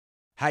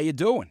How you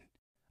doing?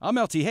 I'm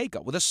LT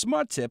Heyco with a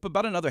smart tip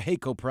about another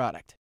Heyco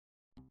product.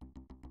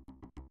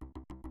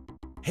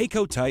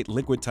 Heyco Tite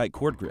Liquid Tite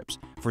cord grips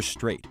for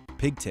straight,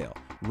 pigtail,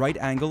 right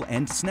angle,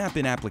 and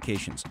snap-in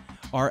applications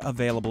are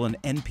available in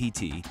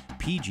NPT,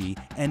 PG,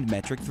 and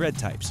metric thread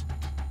types.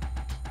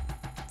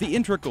 The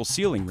integral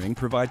sealing ring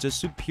provides a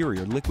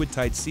superior liquid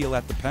tight seal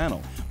at the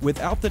panel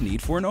without the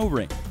need for an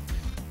O-ring.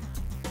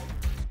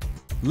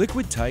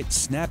 Liquid Tite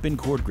snap-in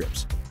cord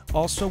grips,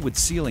 also with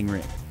sealing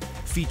ring,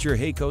 feature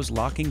Heyco's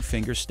locking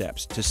finger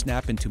steps to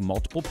snap into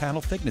multiple panel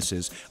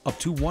thicknesses up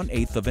to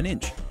 1/8 of an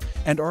inch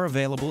and are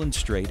available in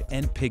straight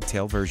and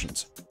pigtail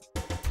versions.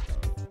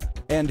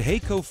 And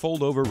Heyco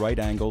fold-over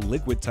right-angle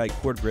liquid tight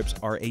cord grips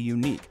are a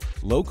unique,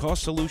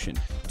 low-cost solution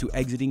to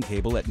exiting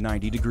cable at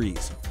 90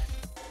 degrees.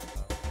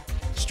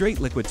 Straight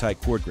liquid tight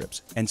cord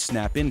grips and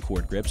snap-in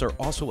cord grips are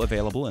also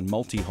available in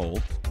multi-hole,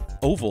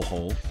 oval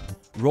hole,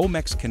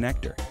 Romex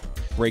connector,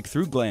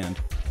 breakthrough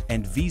gland,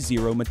 and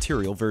V0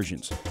 material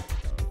versions.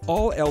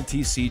 All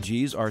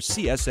LTCGs are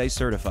CSA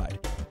certified,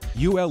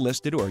 UL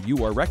listed or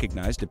UR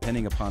recognized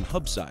depending upon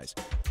hub size,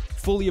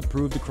 fully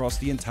approved across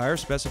the entire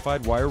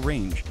specified wire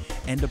range,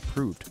 and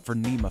approved for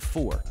NEMA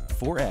 4,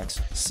 4X,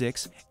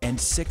 6, and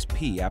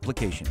 6P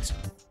applications.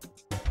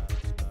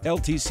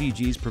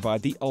 LTCGs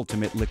provide the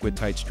ultimate liquid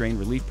tight strain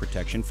relief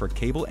protection for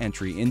cable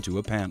entry into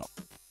a panel.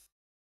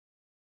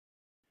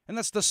 And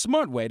that's the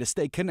smart way to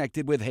stay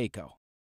connected with Heyco.